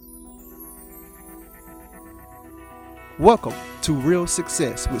Welcome to Real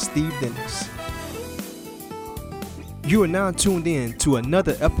Success with Steve Dennis. You are now tuned in to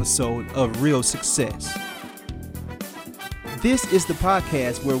another episode of Real Success. This is the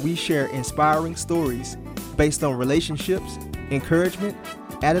podcast where we share inspiring stories based on relationships, encouragement,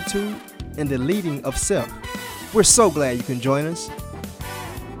 attitude, and the leading of self. We're so glad you can join us.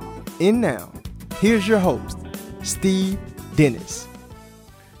 And now, here's your host, Steve Dennis.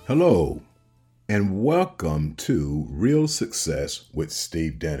 Hello, and welcome to Real Success with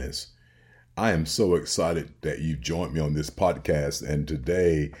Steve Dennis. I am so excited that you joined me on this podcast. And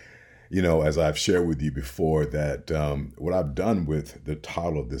today, as I've shared with you before, that what I've done with the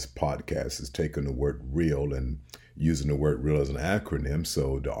title of this podcast is taken the word real and using the word real as an acronym.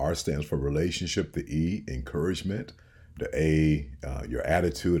 So the R stands for relationship, the E, encouragement, the A, your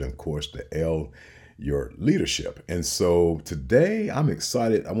attitude, and of course the L, your leadership. And so today I'm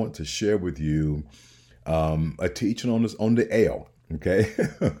excited. I want to share with you a teaching on the L, okay,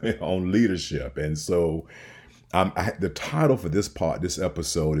 on leadership. And so the title for this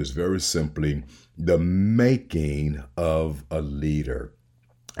episode is very simply The Making of a Leader.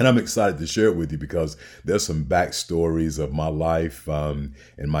 And I'm excited to share it with you because there's some backstories of my life and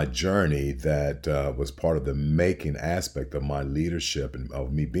my journey that was part of the making aspect of my leadership and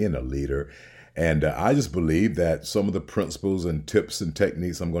of me being a leader. And I just believe that some of the principles and tips and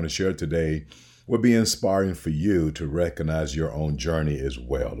techniques I'm going to share today will be inspiring for you to recognize your own journey as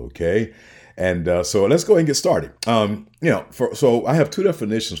well, okay? And so let's go ahead and get started. So I have two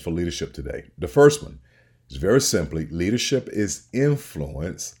definitions for leadership today. The first one is very simply, leadership is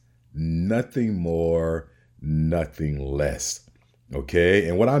influence, nothing more, nothing less. Okay,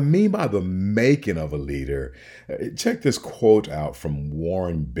 and what I mean by the making of a leader, check this quote out from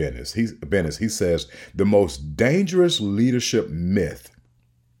Warren Bennis. He says, the most dangerous leadership myth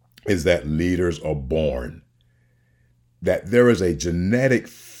is that leaders are born, that there is a genetic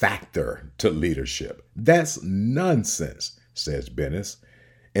factor to leadership. That's nonsense, says Bennis.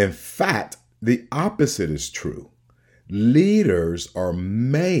 In fact, the opposite is true. Leaders are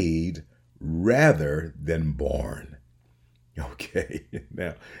made rather than born. Okay,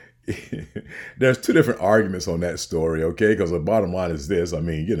 now, there's two different arguments on that story, okay? Because the bottom line is this.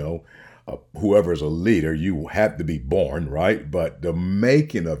 Whoever is a leader, you have to be born, right? But the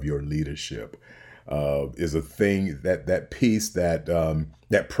making of your leadership is a thing, that piece,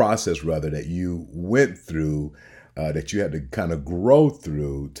 that process, rather, that you went through, that you had to kind of grow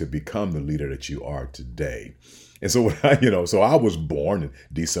through to become the leader that you are today. And so, so I was born on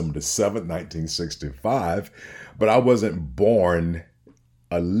December the 7th, 1965, but I wasn't born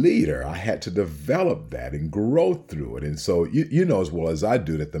a leader. I had to develop that and grow through it. And so, you know as well as I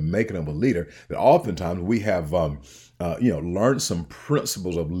do that the making of a leader, that oftentimes we have, learned some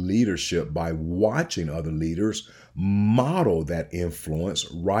principles of leadership by watching other leaders model that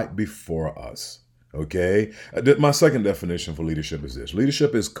influence right before us. Okay. My second definition for leadership is this.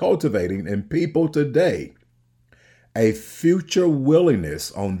 Leadership is cultivating in people today a future willingness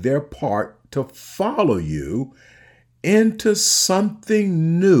on their part to follow you into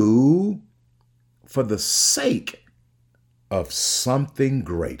something new for the sake of something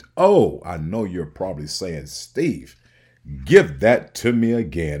great. Oh, I know you're probably saying, Steve, give that to me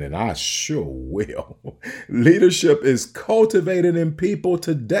again, and I sure will. Leadership is cultivated in people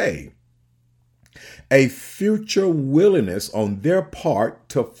today a future willingness on their part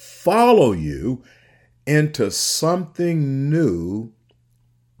to follow you into something new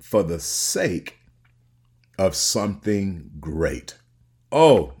for the sake of something great.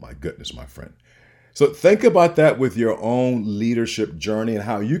 Oh, my goodness, my friend. So think about that with your own leadership journey and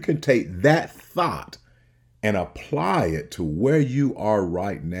how you can take that thought and apply it to where you are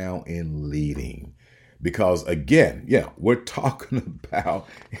right now in leading. Because again, we're talking about,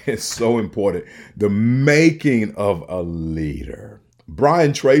 it's so important, the making of a leader.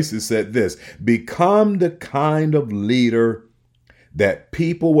 Brian Tracy said this: become the kind of leader that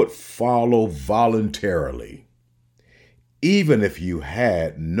people would follow voluntarily, even if you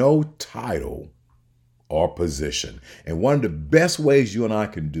had no title or position. And one of the best ways you and I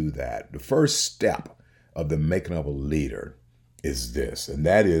can do that, the first step of the making of a leader, is this, and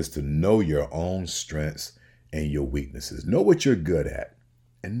that is to know your own strengths and your weaknesses. Know what you're good at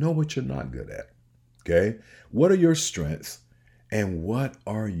and know what you're not good at. Okay? What are your strengths and what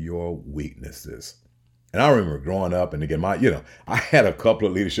are your weaknesses? And I remember growing up, and again, I had a couple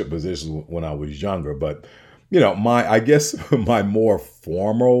of leadership positions when I was younger, but my more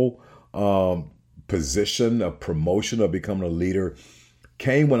formal position of promotion of becoming a leader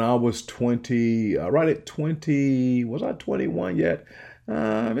came when I was 20, right at 20, was I 21 yet?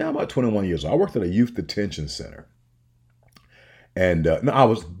 I'm about 21 years old. I worked at a youth detention center. And I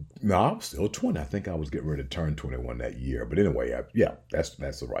was still 20. I think I was getting ready to turn 21 that year. But anyway, that's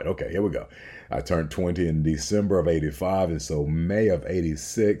right. Okay, here we go. I turned 20 in December of 85. And so May of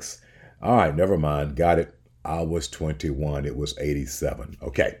 86. All right, never mind. Got it. I was 21. It was 87.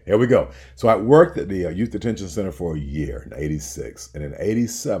 Okay, here we go. So I worked at the Youth Detention Center for a year in 86. And in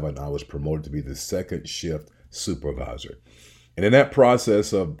 87, I was promoted to be the second shift supervisor. And in that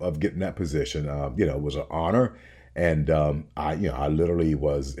process of getting that position, it was an honor. And I literally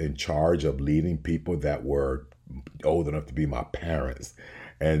was in charge of leading people that were old enough to be my parents.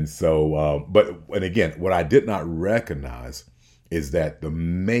 And so, and again, what I did not recognize is that the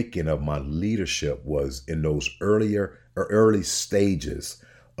making of my leadership was in those early stages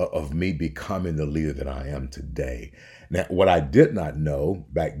of me becoming the leader that I am today. Now, what I did not know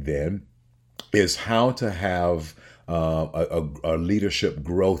back then is how to have a leadership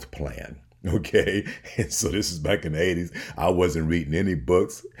growth plan. Okay. And so this is back in the 80s. I wasn't reading any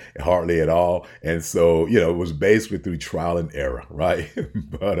books, hardly at all. And so, it was basically through trial and error, right?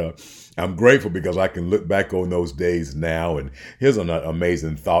 But I'm grateful because I can look back on those days now. And here's an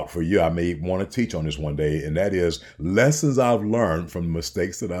amazing thought for you. I may want to teach on this one day, and that is lessons I've learned from the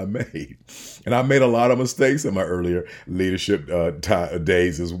mistakes that I made. And I made a lot of mistakes in my earlier leadership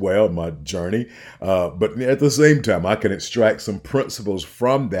days as well, my journey. But at the same time, I can extract some principles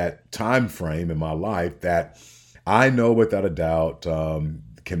from that time frame in my life that I know without a doubt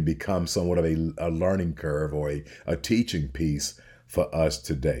can become somewhat of a learning curve or a teaching piece for us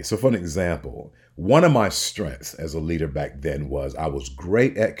today. So for an example, one of my strengths as a leader back then was I was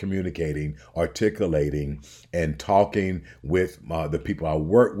great at communicating, articulating, and talking with the people I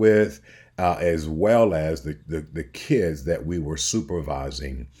worked with, as well as the kids that we were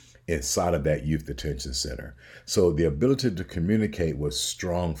supervising inside of that youth detention center. So the ability to communicate was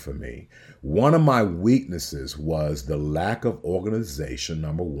strong for me. One of my weaknesses was the lack of organization,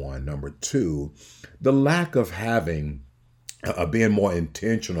 number one. Number two, the lack of having, being more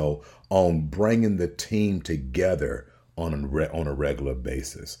intentional on bringing the team together on a regular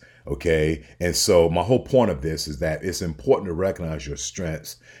basis. Okay. And so my whole point of this is that it's important to recognize your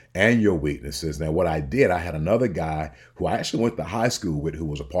strengths and your weaknesses. Now, what I did, I had another guy who I actually went to high school with, who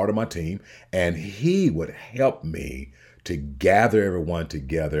was a part of my team, and he would help me to gather everyone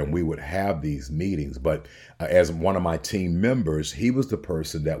together, and we would have these meetings. But as one of my team members, he was the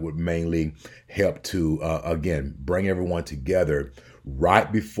person that would mainly help to, again, bring everyone together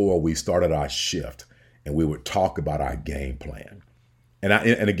right before we started our shift, and we would talk about our game plan.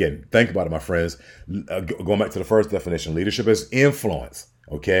 And again, think about it, my friends. Going back to the first definition, leadership is influence.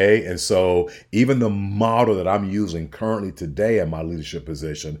 Okay. And so even the model that I'm using currently today in my leadership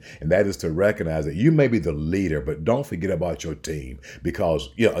position, and that is to recognize that you may be the leader, but don't forget about your team, because,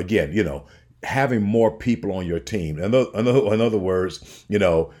 having more people on your team. In other words,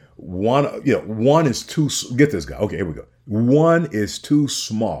 one is too, get this guy. Okay, here we go. One is too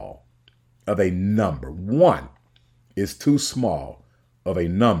small of a number. One is too small of a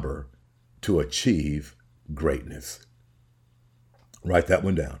number to achieve greatness. Write that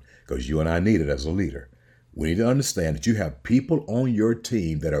one down, because you and I need it as a leader. We need to understand that you have people on your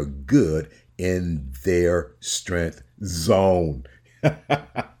team that are good in their strength zone.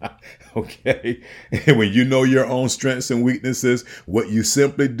 Okay. And when you know your own strengths and weaknesses, what you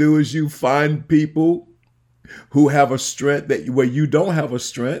simply do is you find people who have a strength where you don't have a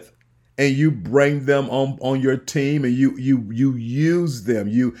strength, and you bring them on your team, and you use them,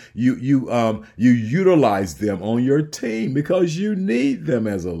 you utilize them on your team because you need them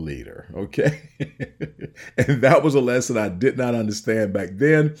as a leader. Okay. And that was a lesson I did not understand back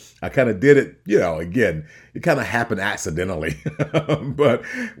then. I kind of did it, again, it kind of happened accidentally. But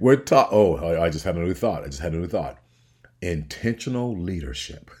we're taught, I just had a new thought. Intentional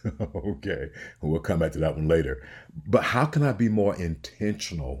leadership. Okay. We'll come back to that one later. But how can I be more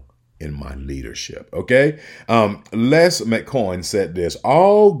intentional in my leadership? Okay. Les McCoy said this: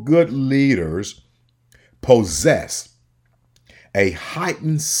 all good leaders possess a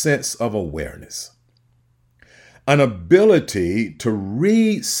heightened sense of awareness, an ability to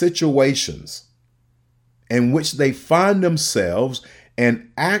read situations in which they find themselves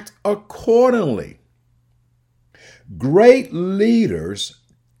and act accordingly. Great leaders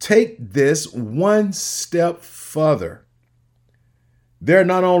take this one step further. They're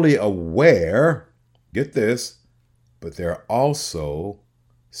not only aware, get this, but they're also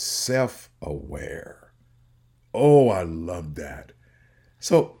self-aware. Oh, I love that.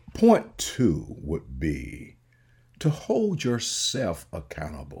 So point 2 would be to hold yourself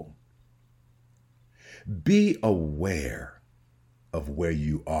accountable. Be aware of where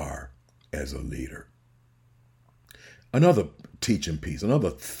you are as a leader. Another teaching piece, another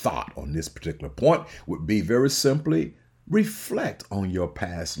thought on this particular point would be very simply reflect on your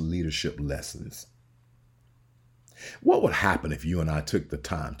past leadership lessons. What would happen if you and I took the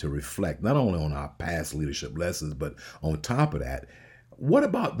time to reflect not only on our past leadership lessons, but on top of that, what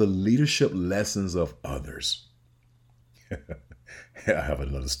about the leadership lessons of others? I have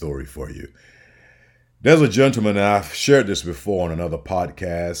another story for you. There's a gentleman, and I've shared this before on another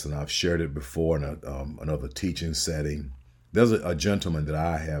podcast, and I've shared it before in another teaching setting. There's a gentleman that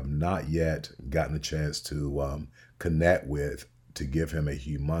I have not yet gotten a chance to connect with to give him a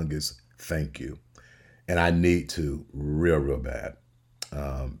humongous thank you. And I need to real bad.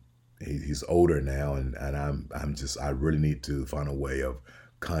 He's older now, and I really need to find a way of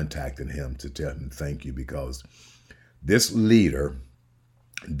contacting him to tell him thank you, because this leader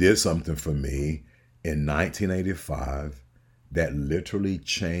did something for me in 1985 that literally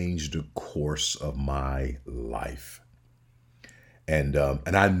changed the course of my life. And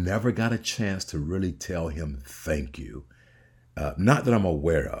I never got a chance to really tell him thank you. Not that I'm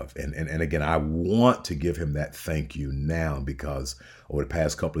aware of. And again, I want to give him that thank you now, because over the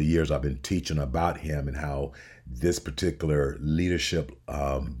past couple of years, I've been teaching about him and how this particular leadership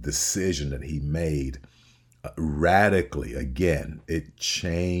decision that he made radically, again, it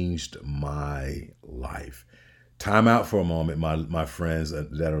changed my life. Time out for a moment, my friends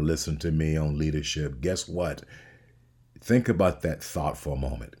that are listening to me on leadership. Guess what? Think about that thought for a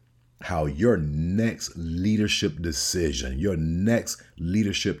moment. How your next leadership decision, your next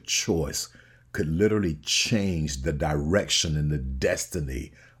leadership choice could literally change the direction and the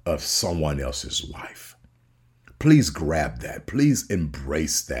destiny of someone else's life. Please grab that. Please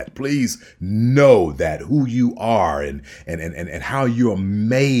embrace that. Please know that who you are and how you're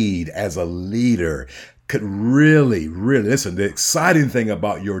made as a leader could really, listen, the exciting thing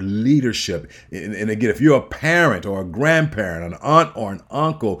about your leadership, and again, if you're a parent or a grandparent, an aunt or an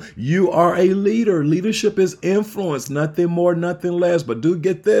uncle, you are a leader. Leadership is influence, nothing more, nothing less. But do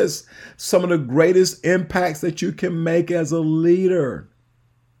get this, some of the greatest impacts that you can make as a leader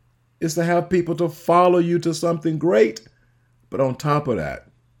is to have people to follow you to something great. But on top of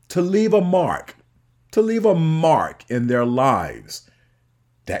that, to leave a mark in their lives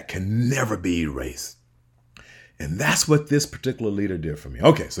that can never be erased. And that's what this particular leader did for me.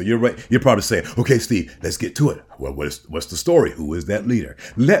 Okay, so you're right. You're probably saying, okay, Steve, let's get to it. Well, what's the story? Who is that leader?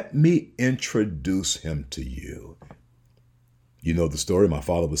 Let me introduce him to you. You know the story. My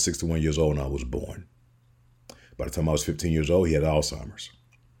father was 61 years old when I was born. By the time I was 15 years old, he had Alzheimer's.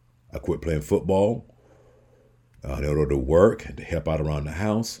 I quit playing football in order to work and to help out around the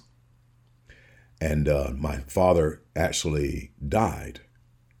house. And my father actually died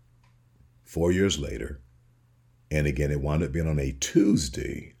 4 years later. And again, it wound up being on a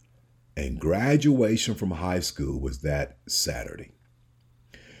Tuesday, and graduation from high school was that Saturday.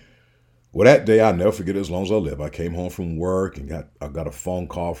 Well, that day, I'll never forget it as long as I live. I came home from work and I got a phone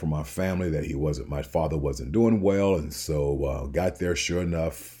call from my family that my father wasn't doing well. And so got there, sure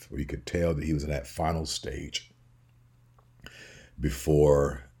enough, we could tell that he was in that final stage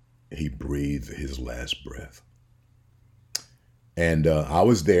before he breathed his last breath. And I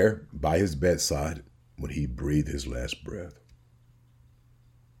was there by his bedside when he breathed his last breath.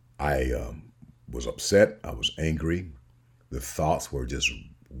 I was upset. I was angry. The thoughts were just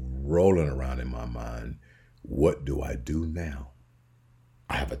rolling around in my mind. What do I do now?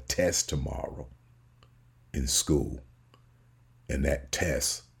 I have a test tomorrow in school. And that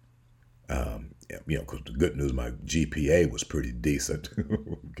test, because the good news, my GPA was pretty decent.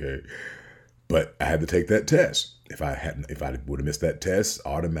 Okay. But I had to take that test. If I would have missed that test,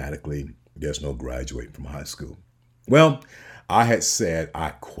 automatically there's no graduating from high school. Well, I had said I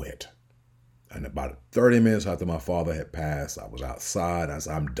quit. And about 30 minutes after my father had passed, I was outside. I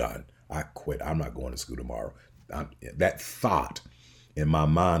said, I'm done. I quit. I'm not going to school tomorrow. That thought in my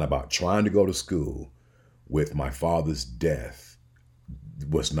mind about trying to go to school with my father's death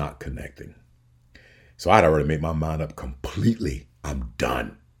was not connecting. So I'd already made my mind up completely. I'm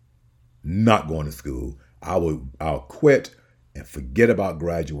done. Not going to school. I'll quit and forget about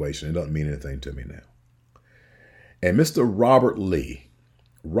graduation. It doesn't mean anything to me now. And Mr. Robert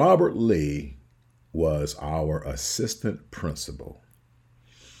Lee was our assistant principal.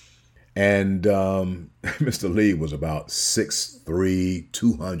 And Mr. Lee was about 6'3",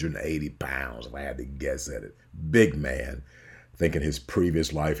 280 pounds, if I had to guess at it. Big man. I think in his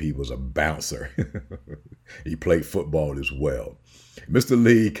previous life, he was a bouncer. He played football as well. Mr.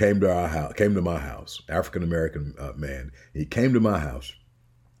 Lee came to my house, African-American man. He came to my house.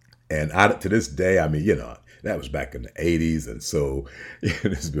 And to this day, That was back in the 80s. And so this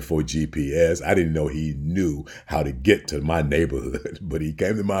is before GPS. I didn't know he knew how to get to my neighborhood, but he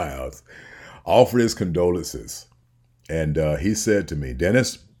came to my house, offered his condolences. And he said to me,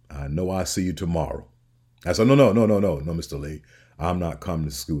 "Dennis, I know I'll see you tomorrow." I said, no, Mr. Lee. I'm not coming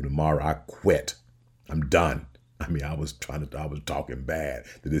to school tomorrow. I quit. I'm done. I mean, I was talking bad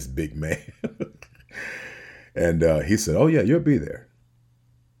to this big man. And he said, "Oh yeah, you'll be there."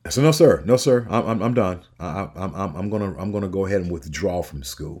 I said, "No, sir. I'm done. I'm gonna go ahead and withdraw from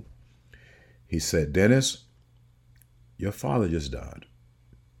school." He said, "Dennis, your father just died."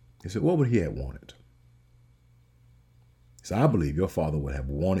 He said, "What would he have wanted?" He said, "I believe your father would have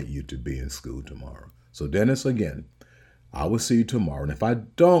wanted you to be in school tomorrow. So Dennis, again, I will see you tomorrow. And if I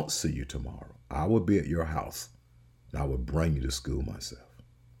don't see you tomorrow, I will be at your house and I will bring you to school myself."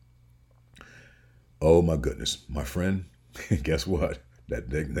 Oh my goodness, my friend, guess what? That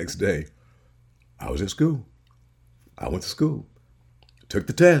next day, I was at school. I went to school, took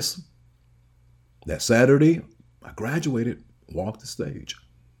the test. That Saturday, I graduated, walked the stage.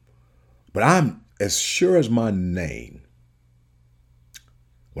 But I'm as sure as my name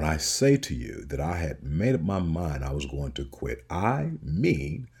when I say to you that I had made up my mind I was going to quit. I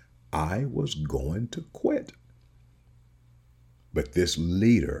mean, I was going to quit. But this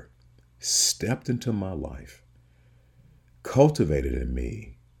leader stepped into my life, cultivated in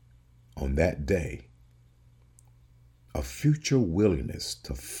me on that day a future willingness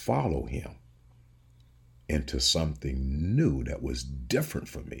to follow him into something new that was different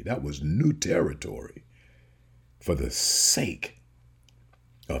for me. That was new territory for the sake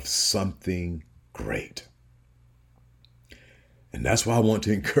of something great. And that's why I want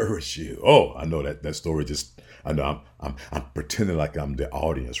to encourage you. Oh, I know that story I know I'm pretending like I'm the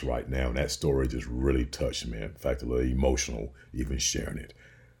audience right now. And that story just really touched me. In fact, a little emotional even sharing it.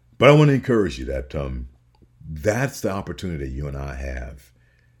 But I want to encourage you that that's the opportunity you and I have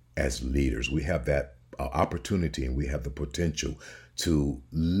as leaders. We have that opportunity and we have the potential to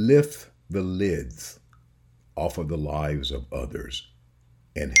lift the lids off of the lives of others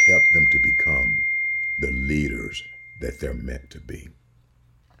and help them to become the leaders that they're meant to be.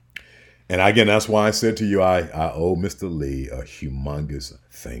 And again, that's why I said to you, I owe Mr. Lee a humongous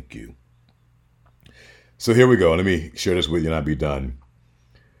thank you. So here we go. Let me share this with you and I'll be done.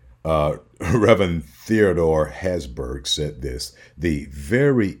 Reverend Theodore Hasberg said this: "The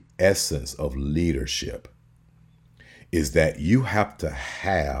very essence of leadership is that you have to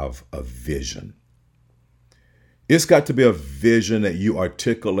have a vision. It's got to be a vision that you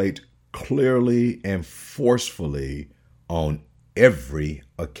articulate clearly and forcefully on every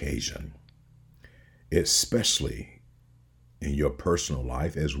occasion, especially in your personal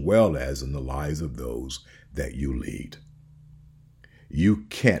life as well as in the lives of those that you lead. You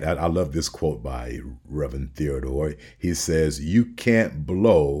can't," I love this quote by Reverend Theodore. He says, "You can't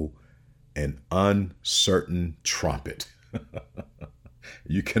blow an uncertain trumpet."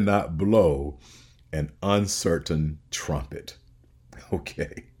 You cannot blow an uncertain trumpet.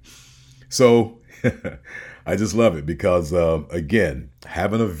 Okay. So I just love it because, again,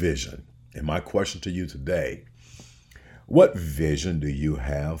 having a vision. And my question to you today, what vision do you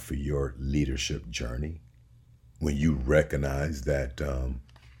have for your leadership journey when you recognize that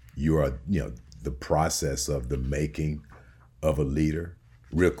you are, the process of the making of a leader?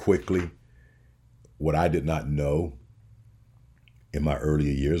 Real quickly, what I did not know in my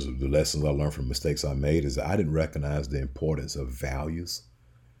earlier years, the lessons I learned from mistakes I made, is I didn't recognize the importance of values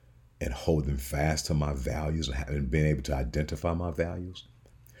and holding fast to my values and being able to identify my values,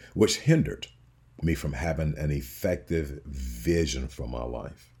 which hindered me from having an effective vision for my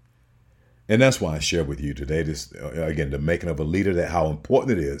life. And that's why I share with you today this, again, the making of a leader, that how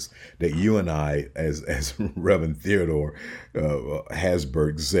important it is that you and I, as Reverend Theodore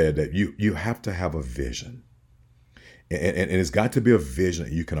Hasberg said, that you have to have a vision. And it's got to be a vision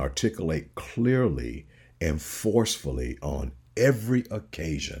that you can articulate clearly and forcefully on every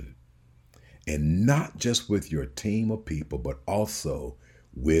occasion. And not just with your team of people, but also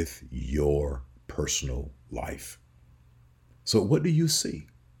with your personal life. So what do you see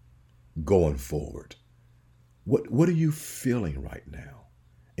going forward? What are you feeling right now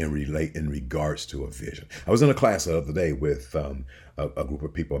in regards to a vision? I was in a class the other day with a group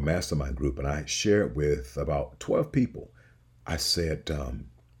of people, a mastermind group, and I shared with about 12 people. I said,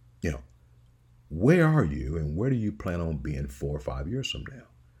 where are you and where do you plan on being 4 or 5 years from now?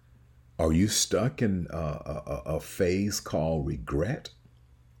 Are you stuck in a phase called regret,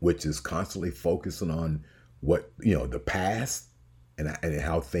 which is constantly focusing on what, the past and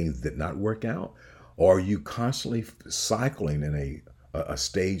how things did not work out? Or are you constantly cycling in a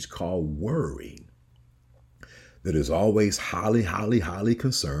stage called worry? that is always highly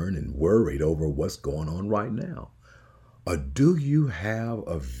concerned and worried over what's going on right now? Or do you have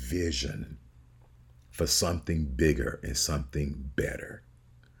a vision for something bigger and something better?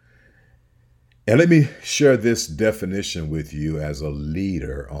 And let me share this definition with you as a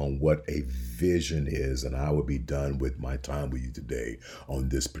leader on what a vision is, and I will be done with my time with you today on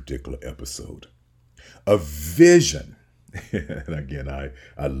this particular episode. A vision, and again, I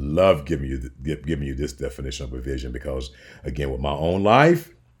love giving you this definition of a vision because, again, with my own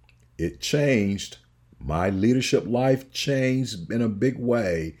life, it changed. My leadership life changed in a big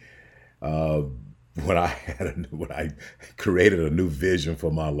way when I created a new vision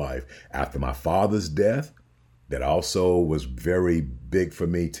for my life after my father's death. That also was very big for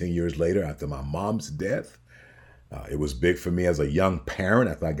me 10 years later after my mom's death. It was big for me as a young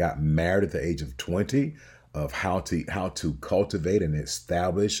parent after I got married at the age of 20, of how to cultivate and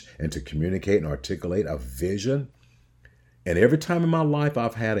establish and to communicate and articulate a vision. And every time in my life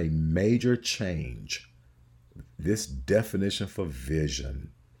I've had a major change, this definition for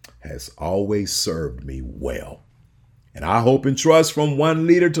vision has always served me well. And I hope and trust from one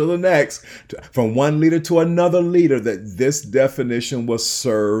leader to the next, from one leader to another leader, that this definition will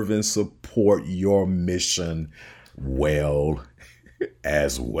serve and support your mission well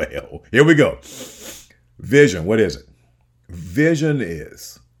as well. Here we go. Vision, what is it? Vision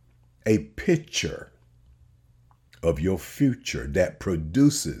is a picture of your future that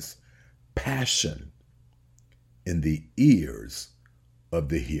produces passion in the ears of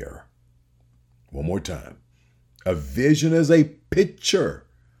the hearer. One more time. A vision is a picture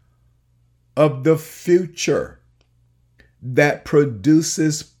of the future that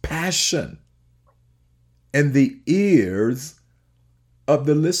produces passion in the ears of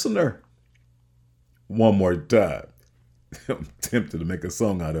the listener. One more time. I'm tempted to make a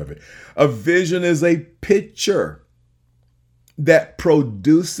song out of it. A vision is a picture that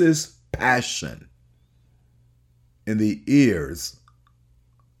produces passion in the ears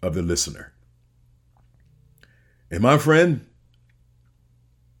of the listener. And my friend,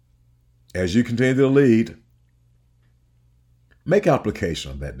 as you continue to lead, make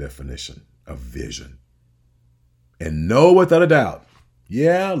application of that definition of vision. And know without a doubt,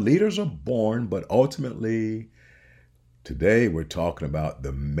 yeah, leaders are born, but ultimately, today we're talking about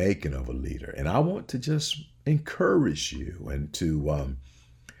the making of a leader. And I want to just encourage you and to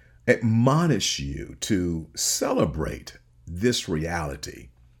admonish you to celebrate this reality.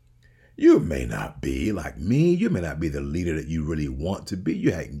 You may not be like me. You may not be the leader that you really want to be.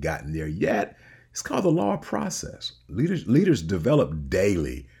 You haven't gotten there yet. It's called the law of process. Leaders develop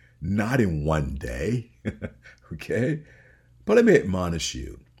daily, not in one day. Okay? But let me admonish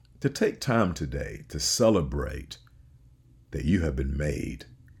you to take time today to celebrate that you have been made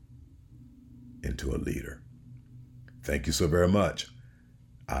into a leader. Thank you so very much.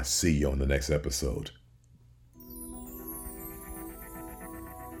 I'll see you on the next episode.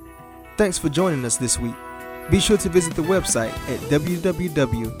 Thanks for joining us this week. Be sure to visit the website at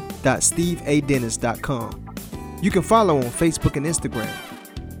www.steveadennis.com. You can follow on Facebook and Instagram.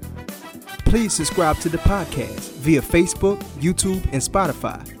 Please subscribe to the podcast via Facebook, YouTube, and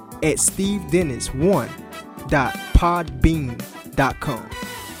Spotify at stevedennis1.podbean.com.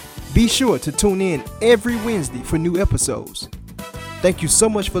 Be sure to tune in every Wednesday for new episodes. Thank you so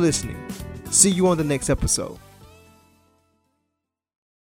much for listening. See you on the next episode.